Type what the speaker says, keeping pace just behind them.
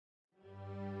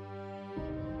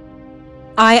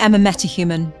I am a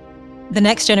MetaHuman, the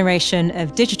next generation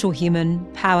of digital human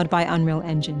powered by Unreal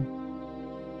Engine.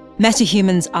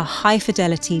 MetaHumans are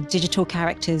high-fidelity digital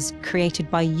characters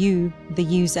created by you, the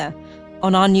user,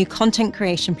 on our new content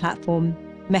creation platform,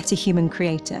 MetaHuman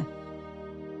Creator.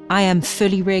 I am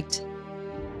fully rigged,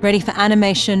 ready for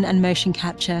animation and motion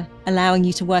capture, allowing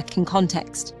you to work in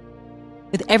context.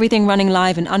 With everything running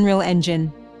live in Unreal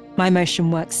Engine, my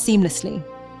motion works seamlessly.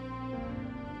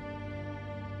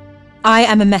 I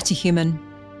am a MetaHuman,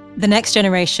 the next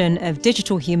generation of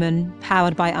digital human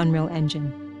powered by Unreal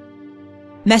Engine.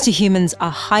 MetaHumans are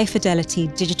high-fidelity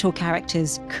digital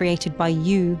characters created by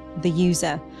you, the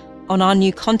user, on our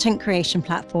new content creation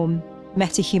platform,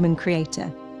 MetaHuman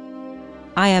Creator.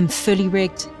 I am fully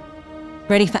rigged,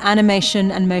 ready for animation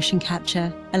and motion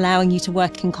capture, allowing you to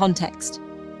work in context.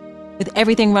 With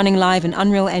everything running live in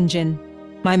Unreal Engine,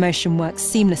 my motion works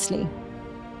seamlessly.